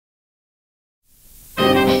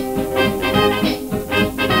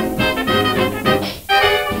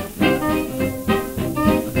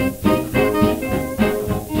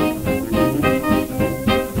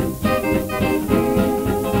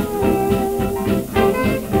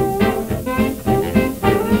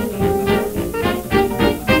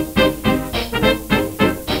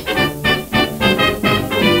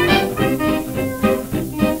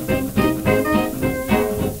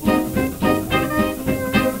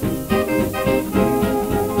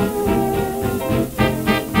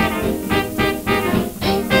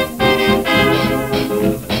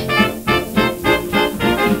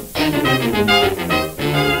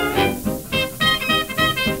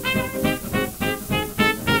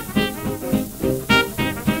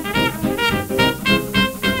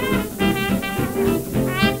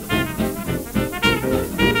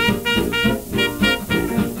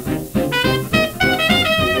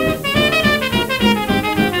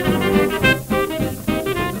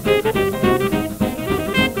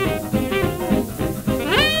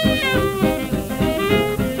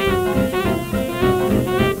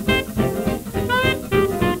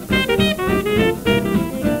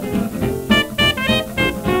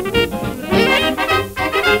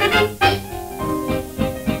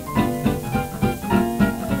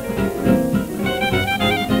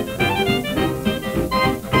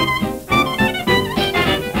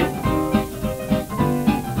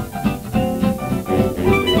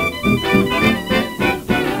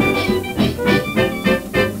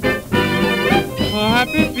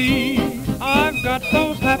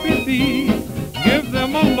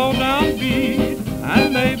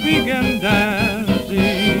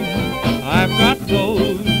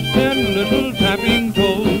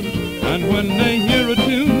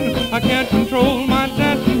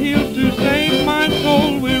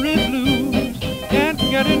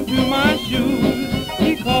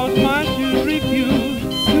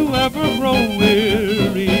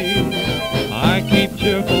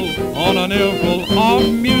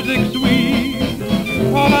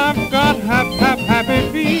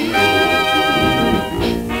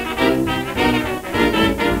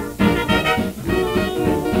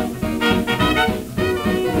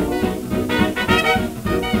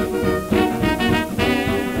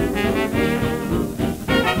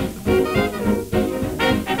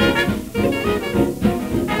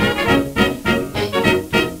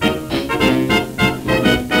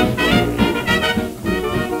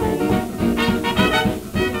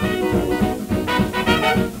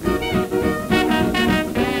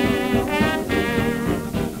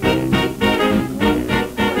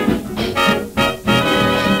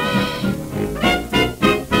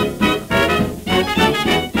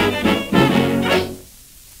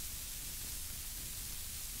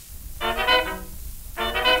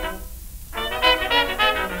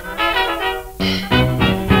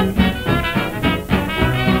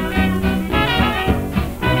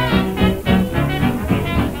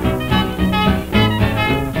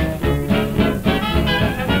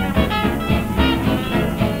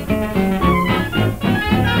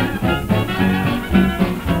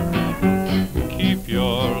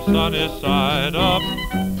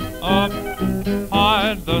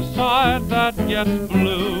gets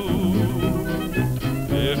blue.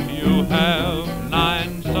 If you have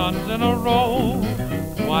 9 suns in a row,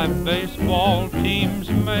 why baseball teams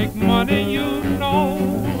make money, you know.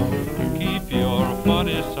 Keep your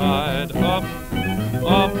funny side up,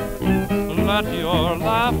 up, let your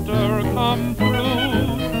laughter come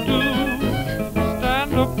through. Do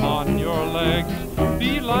stand upon your legs,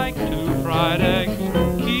 be like 2 fried eggs,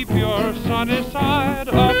 keep your sunny side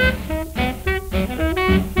up.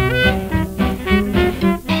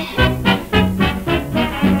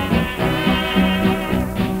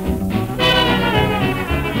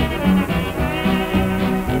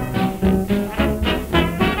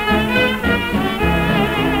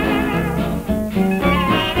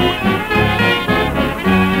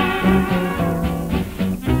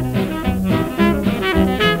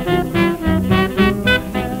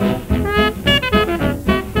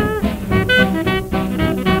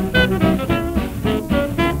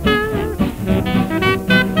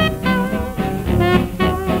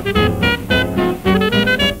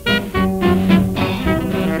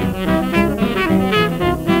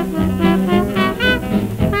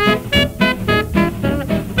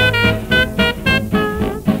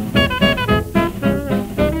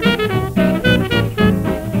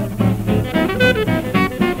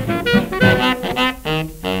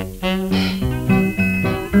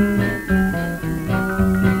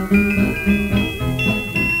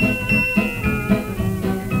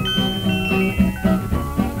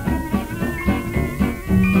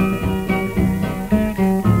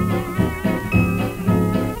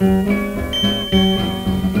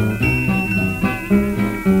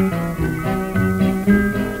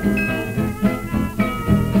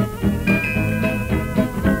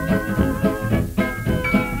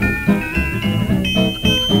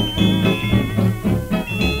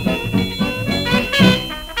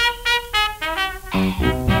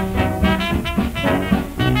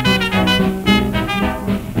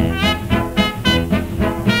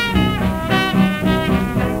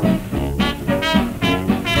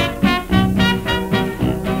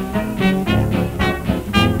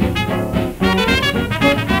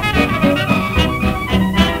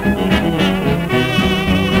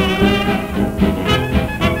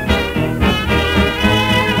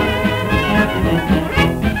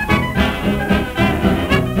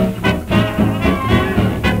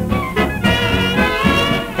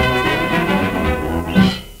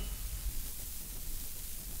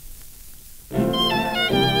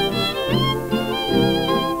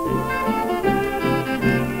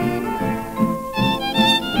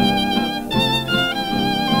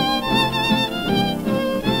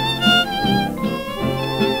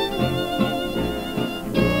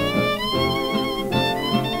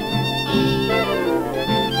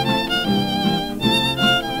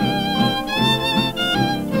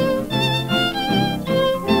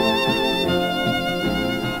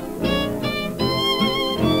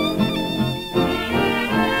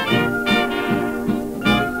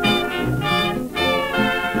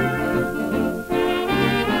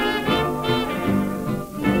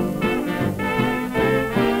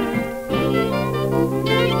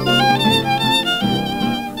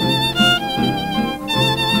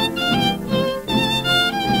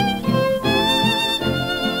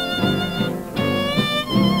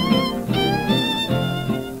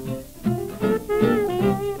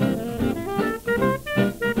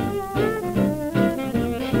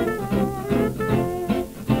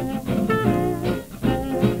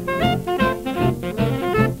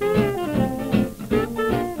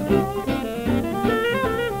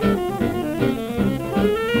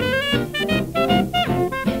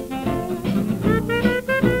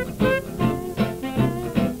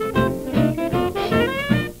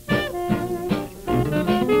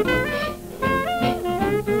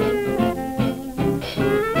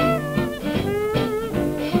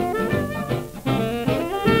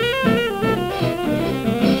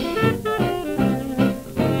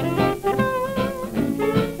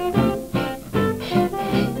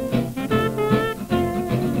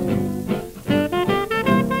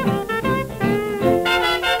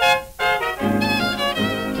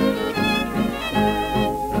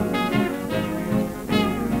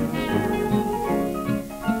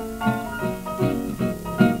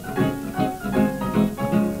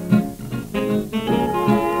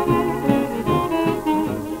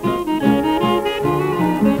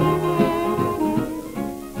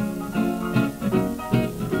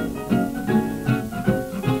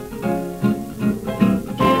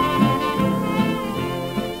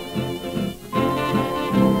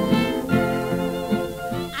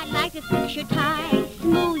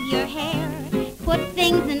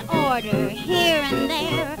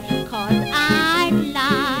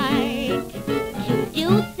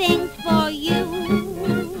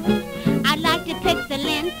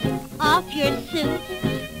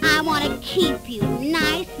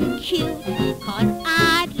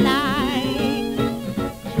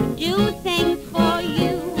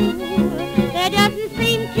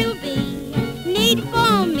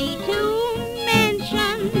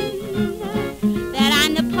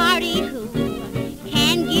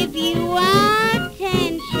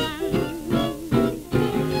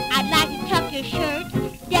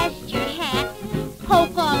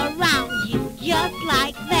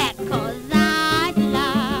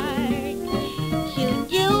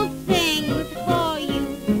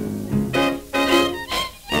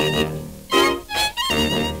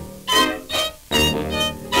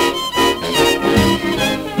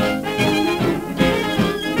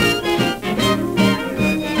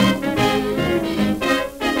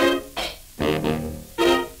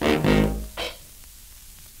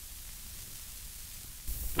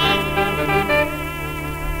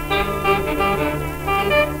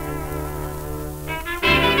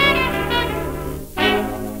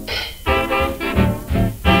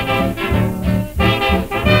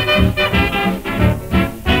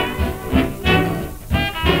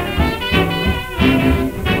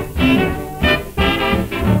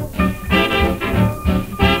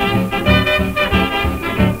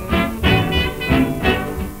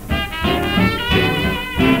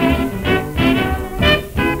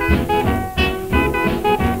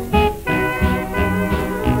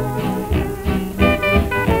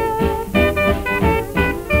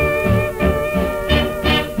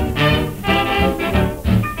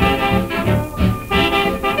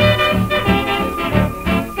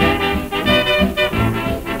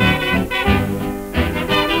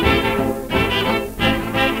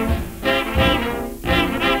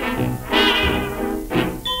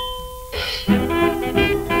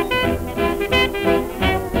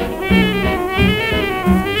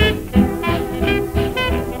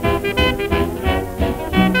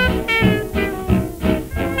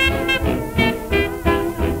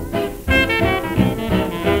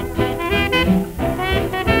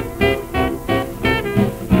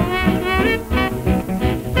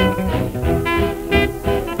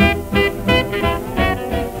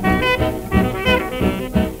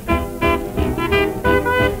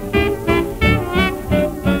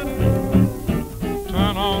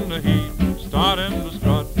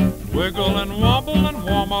 Wiggle and wobble and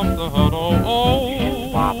warm up the hut. Oh, oh,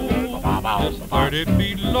 it's 30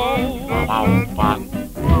 feet low.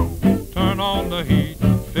 Turn on the heat,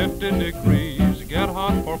 50 degrees. Get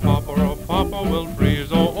hot for Papa or Papa will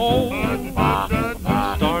freeze. Oh, oh,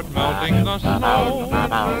 start melting the snow.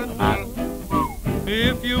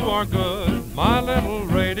 If you are good, my little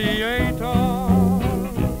radiator,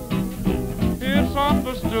 it's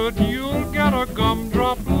understood you'll get a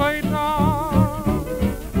gumdrop later.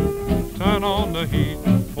 Turn on the heat,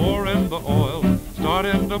 pour in the oil, start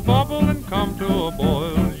in to bubble and come to a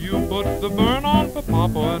boil. You put the burn on for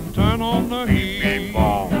Papa and turn on the heat.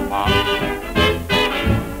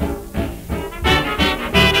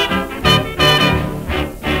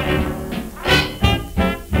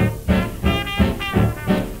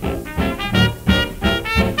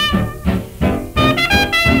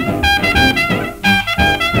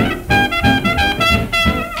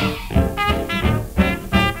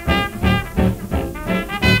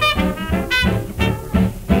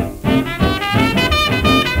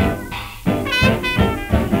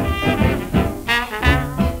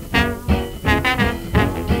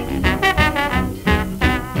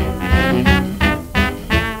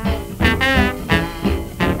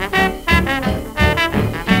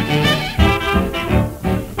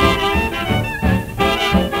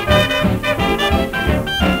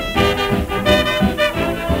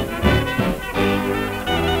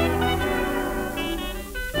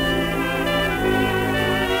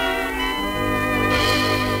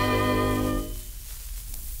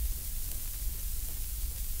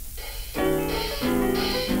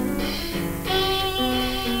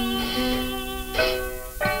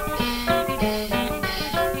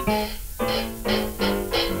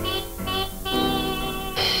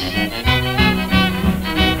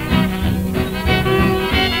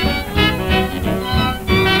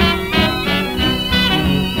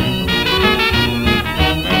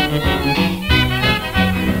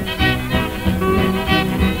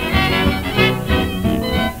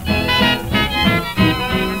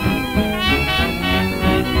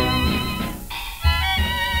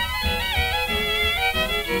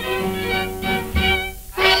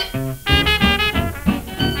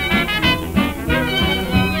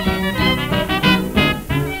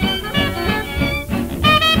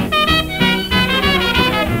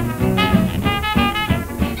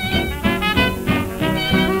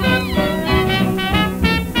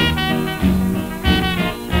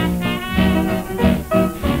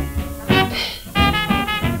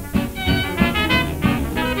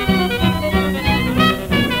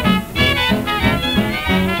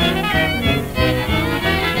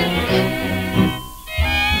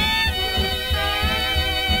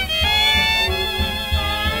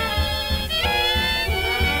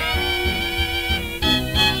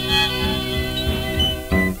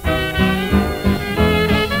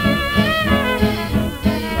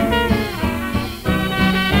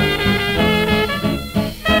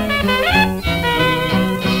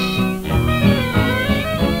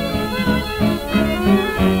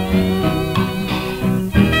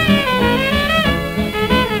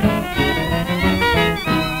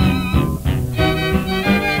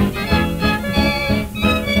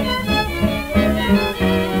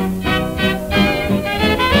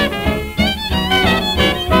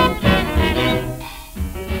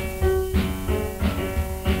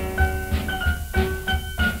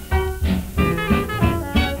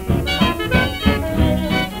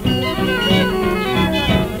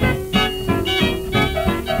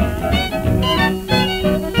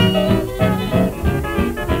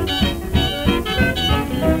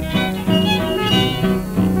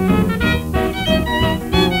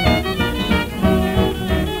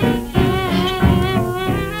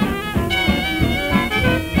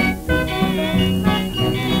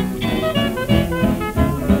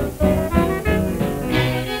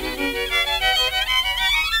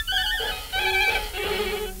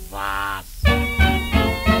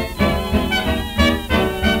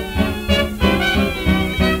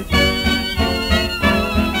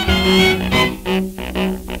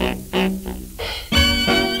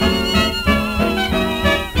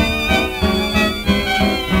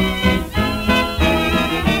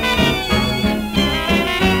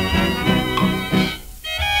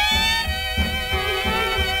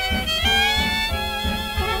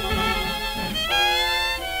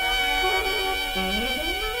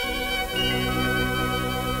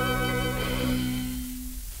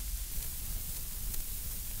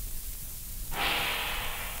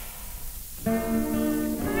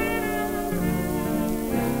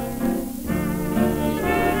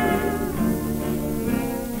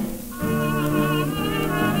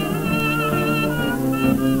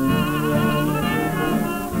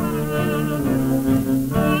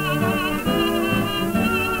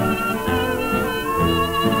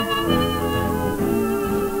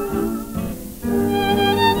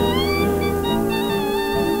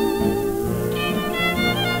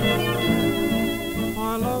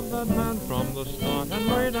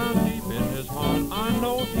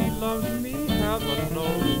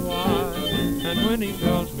 when he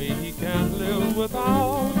tells me he can't live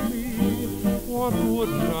without me. What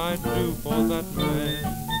wouldn't I do for that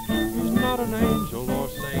man? He's not an angel or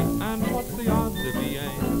saint, and what's the odds if he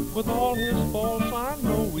ain't? With all his faults, I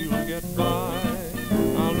know we'll get by.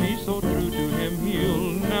 I'll be so true to him,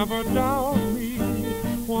 he'll never doubt me.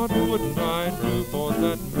 What wouldn't I do for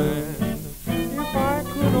that man? If I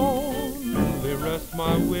could only rest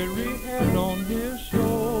my weary head on his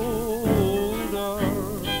shoulder,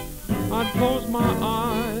 I'd close my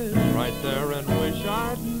eyes right there and wish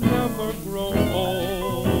I'd never grow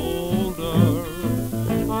older.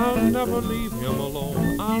 I'll never leave him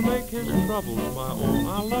alone, I'll make his troubles my own.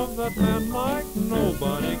 I love that man like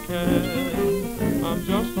nobody can. I'm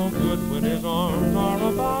just no good when his arms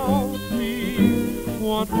are about me.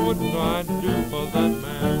 What wouldn't I do for that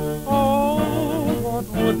man? Oh, what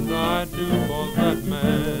wouldn't I do for that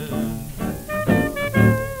man?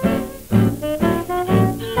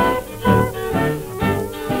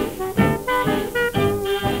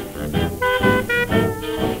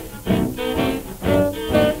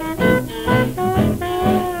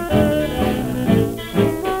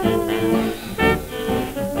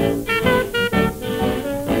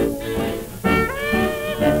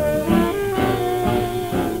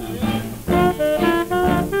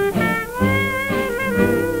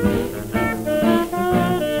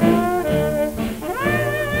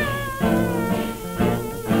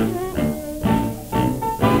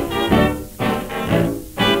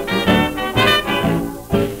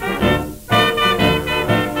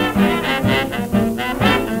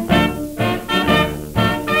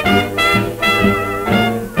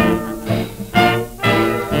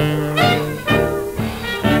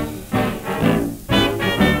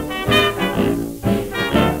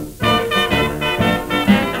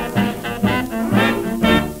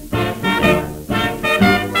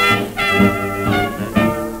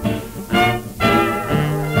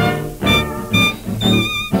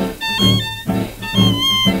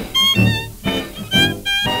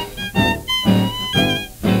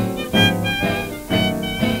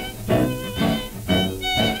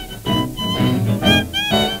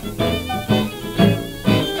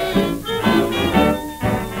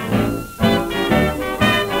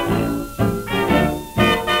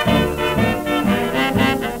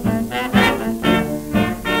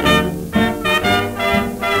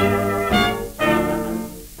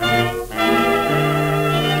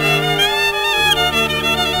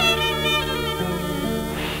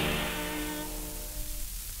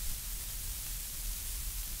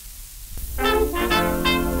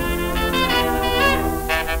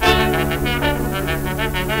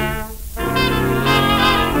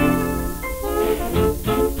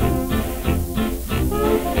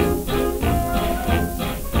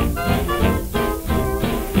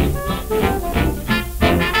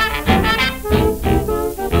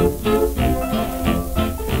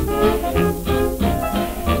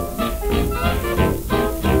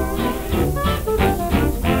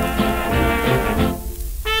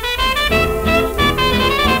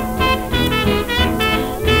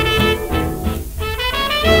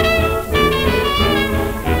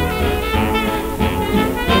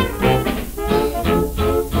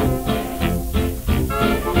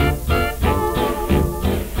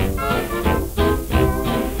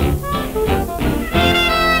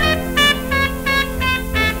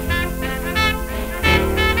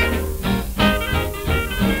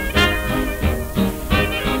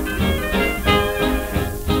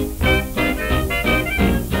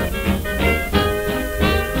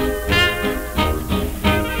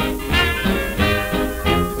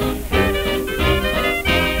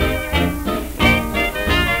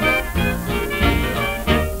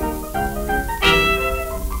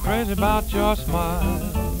 About your smile,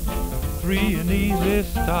 free and easy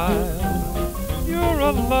style. You're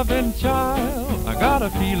a loving child, I got a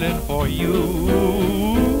feeling for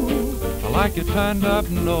you. I like your turned up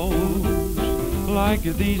nose, like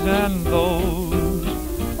your these and those.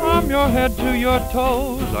 From your head to your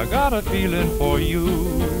toes, I got a feeling for you.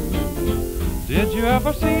 Did you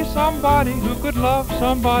ever see somebody who could love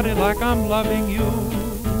somebody like I'm loving you?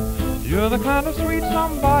 You're the kind of sweet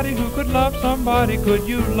somebody who could love somebody. Could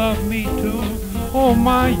you love me too? Oh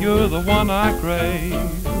my, you're the one I crave.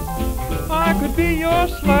 I could be your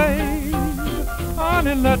slave.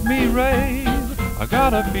 Honey, let me rave. I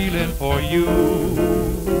got a feeling for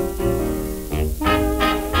you.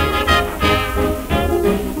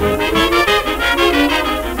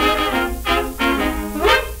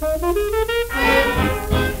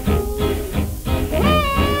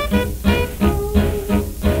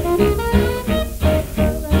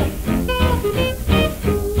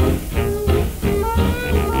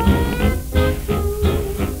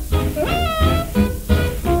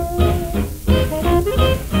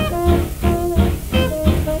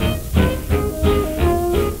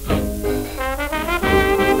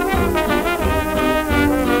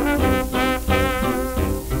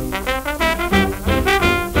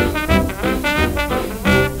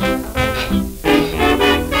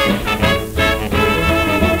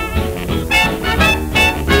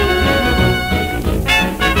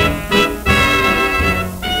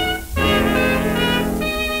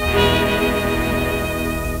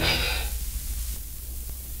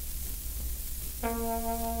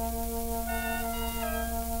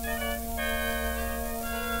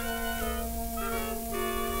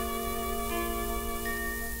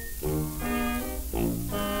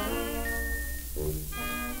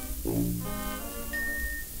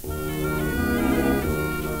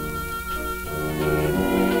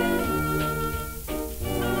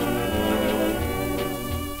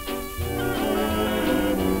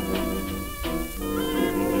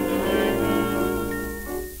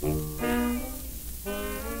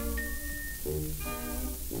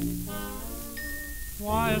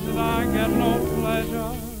 Why is it I get no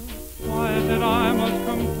pleasure? Why is it I must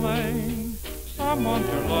complain? Someone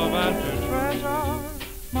to love and to treasure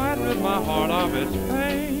might rid my heart of its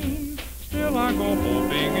pain. Still I go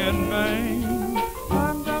hoping in vain.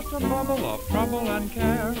 I'm just a bubble of trouble and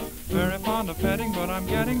care, very fond of petting, but I'm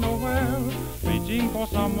getting nowhere, reaching for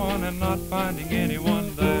someone and not finding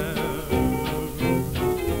anyone there.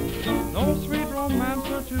 No sweet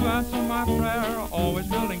romancer to answer my prayer, always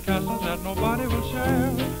building castles that nobody will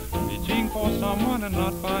share, reaching for someone and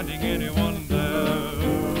not finding anyone there.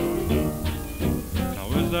 Now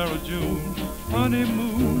is there a June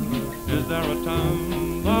honeymoon? Is there a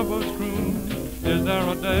time lovers croon? Is there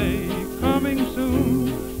a day coming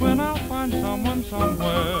soon when I'll find someone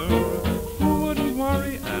somewhere who wouldn't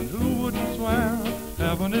worry and who wouldn't swear?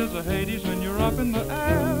 Heaven is a Hades when you're up in the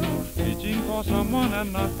air, reaching for someone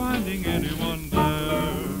and not finding anyone there.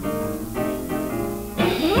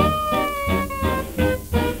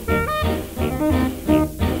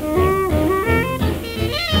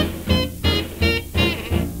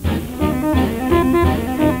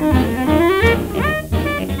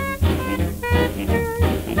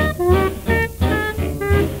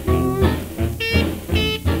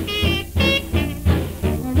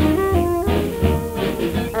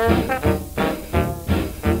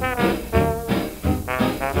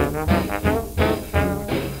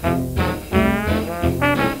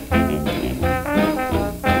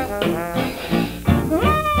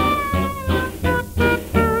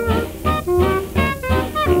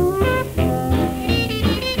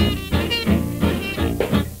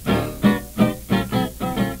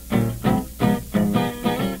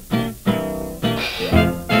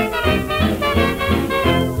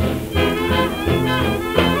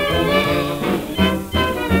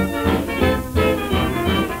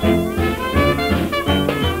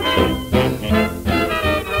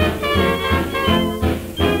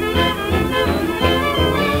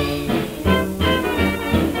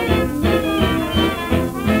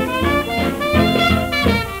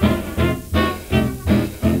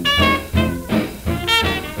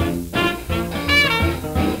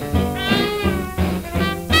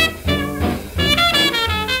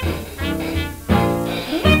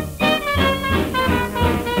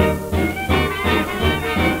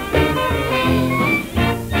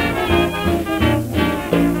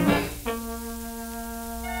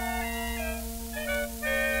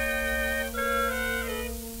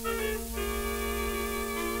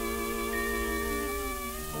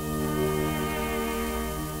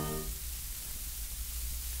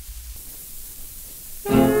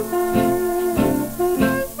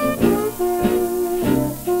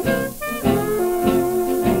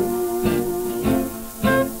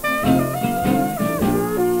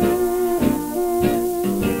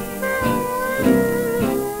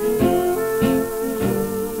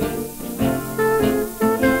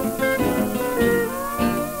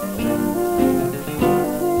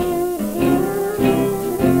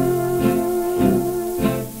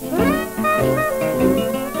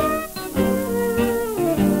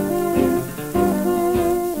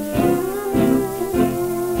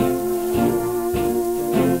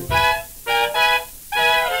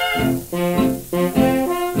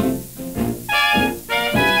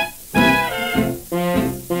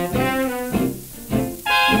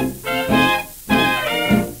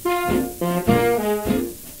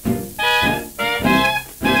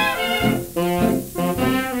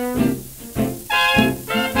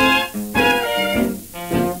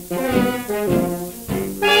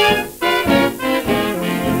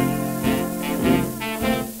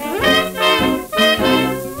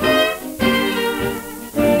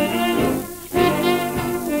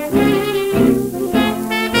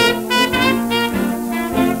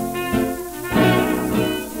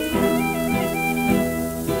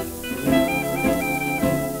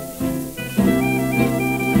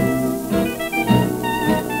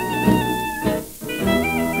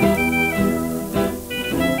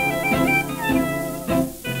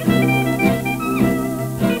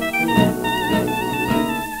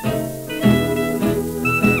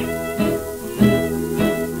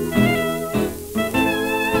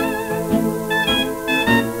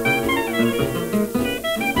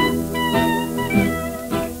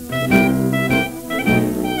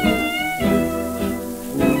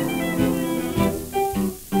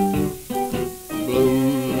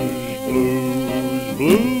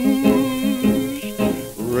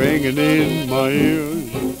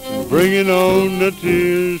 hanging on the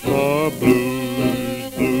tears for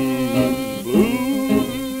blues, blues,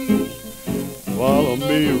 blues. Follow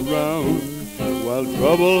me around while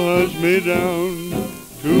trouble hunts me down.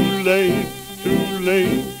 Too late,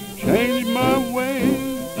 change my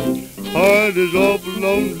ways. Heart is awful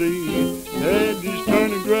lonely, head is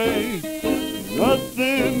turning gray.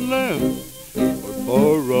 Nothing left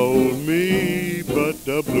for poor old me but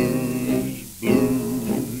the blues,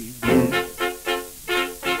 blues, blues.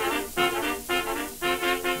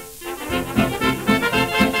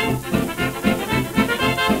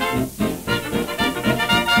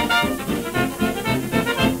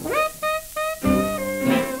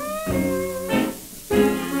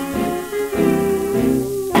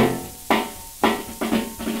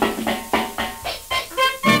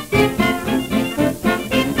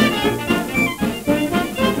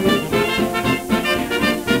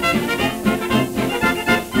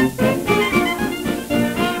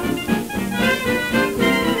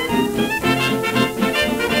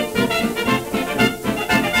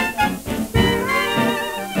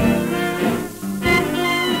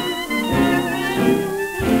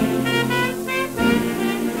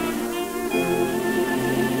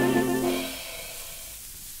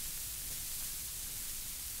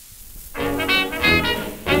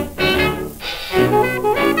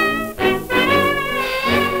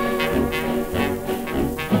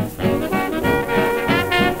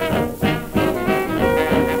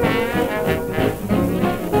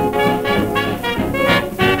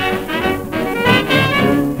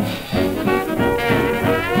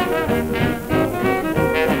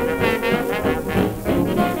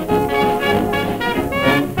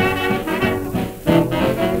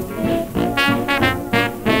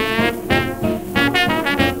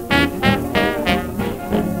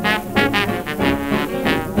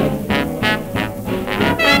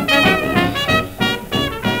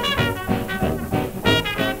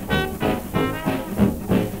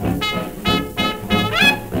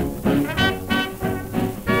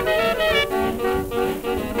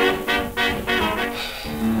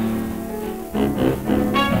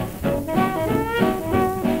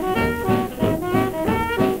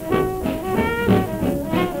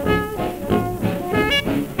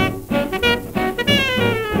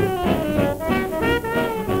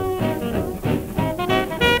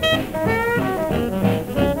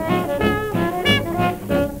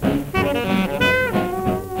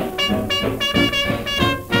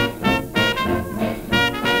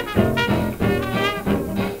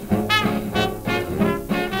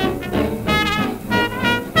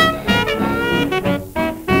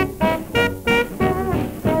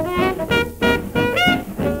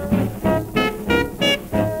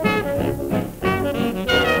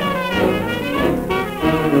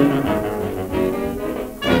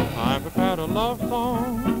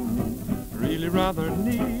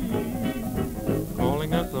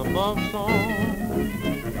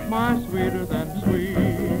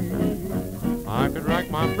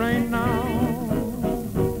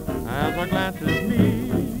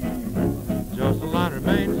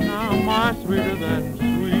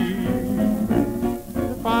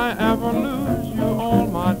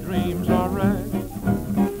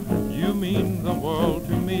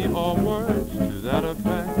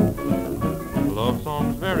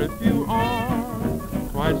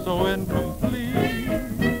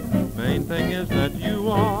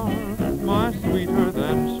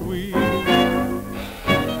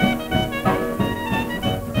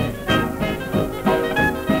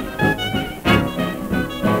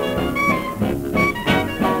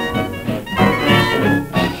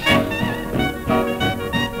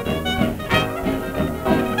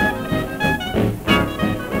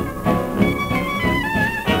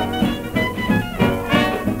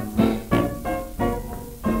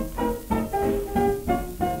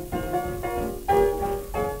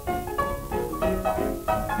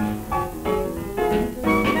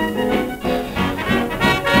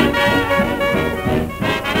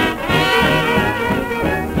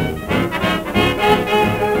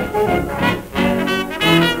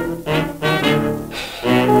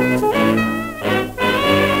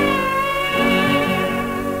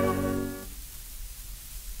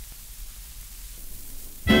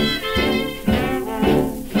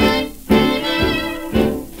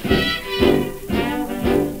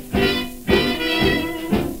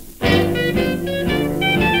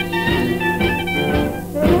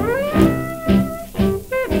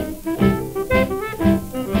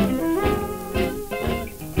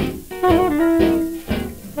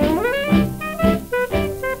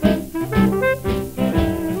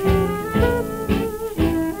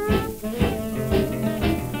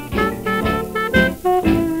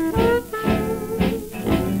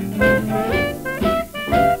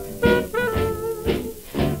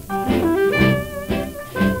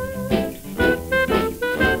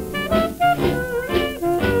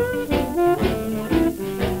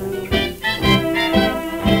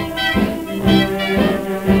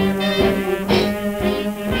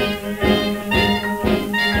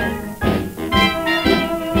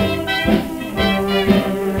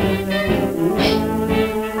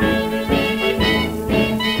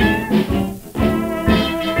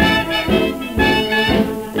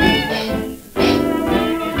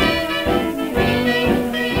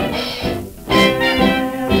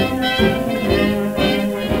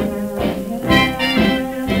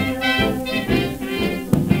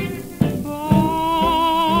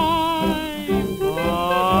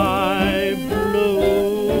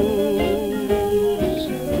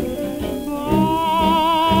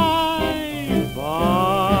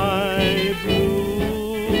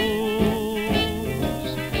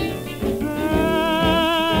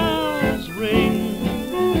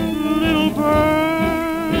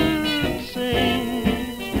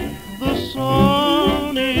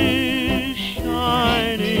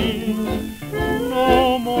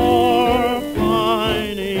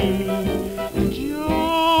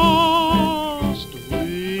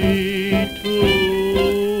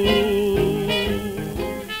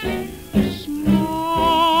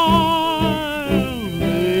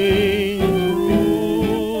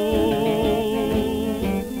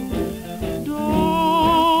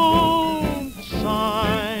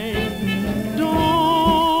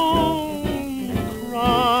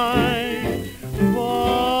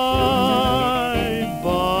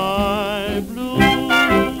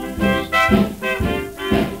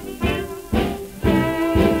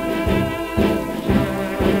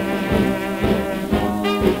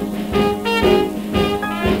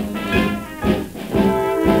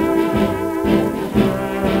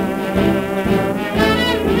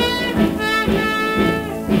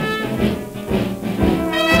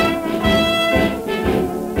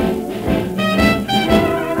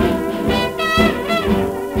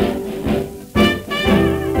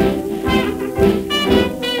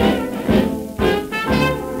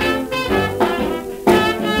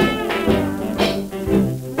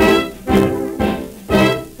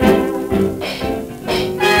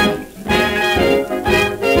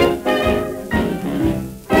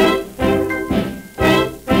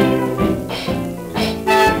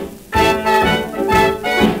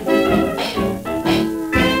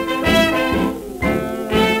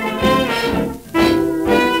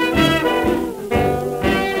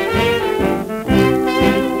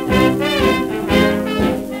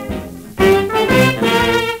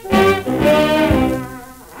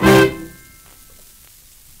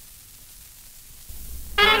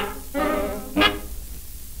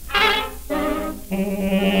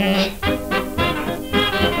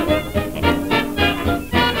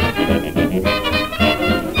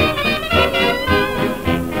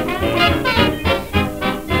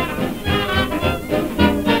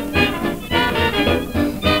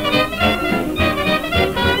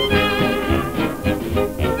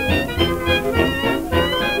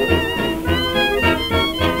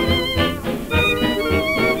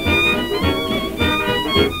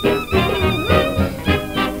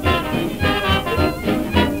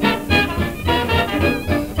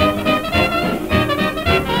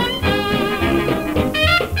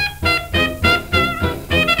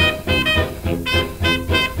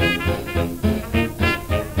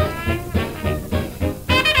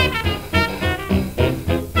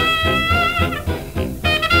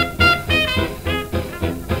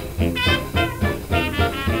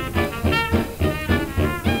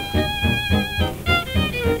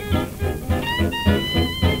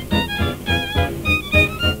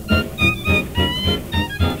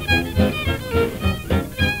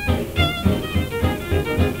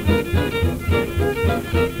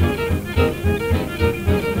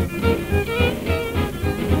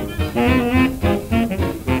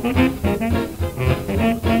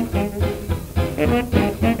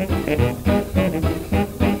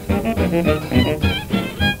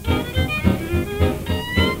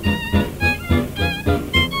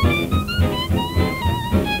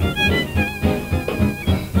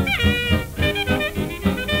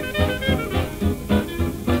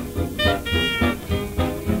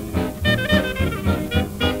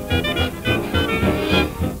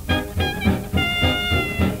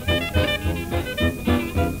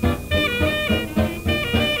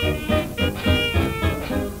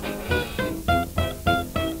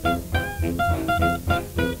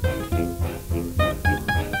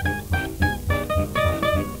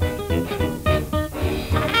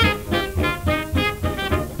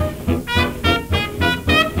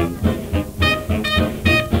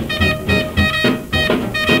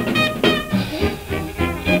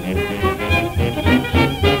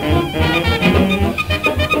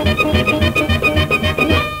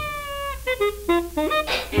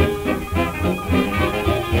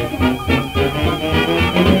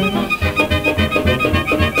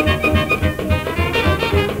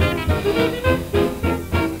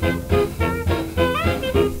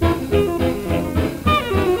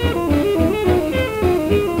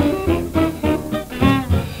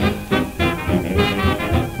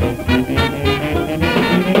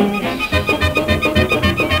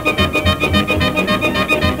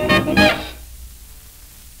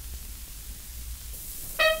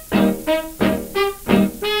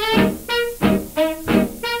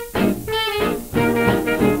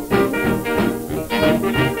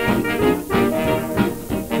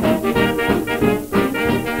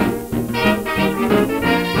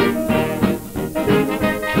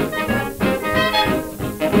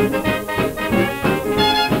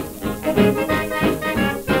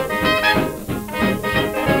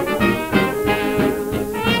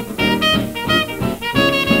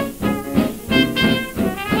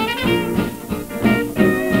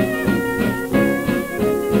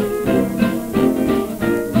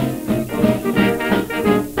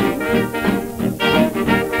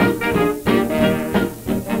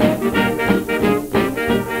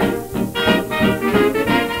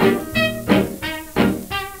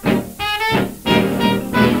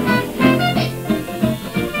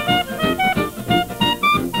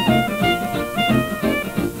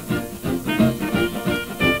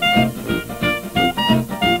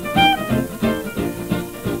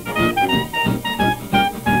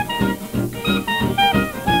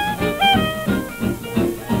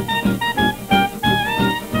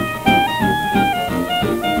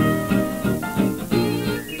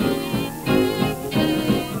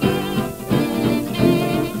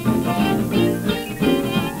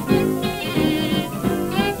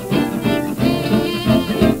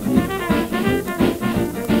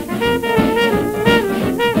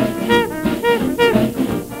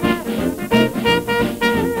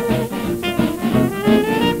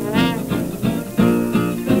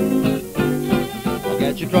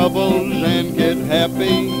 Forget your troubles and get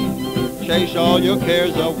happy. Chase all your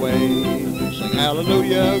cares away. Sing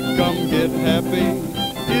hallelujah, come get happy.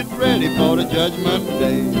 Get ready for the judgment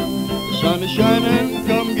day. The sun is shining,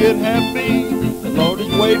 come get happy. The Lord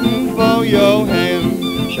is waiting for your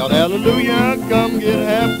hand. Shout hallelujah, come get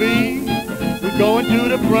happy. We're going to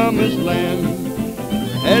the promised land.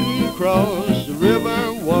 We're heading across the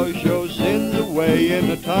river, wash your sins away in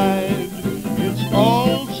the tide. It's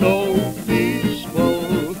all so peaceful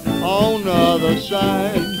on the other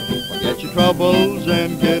side. Forget your troubles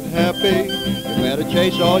and get happy. You better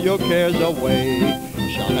chase all your cares away.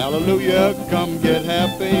 Shout hallelujah, come get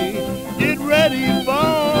happy. Get ready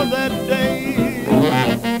for that day.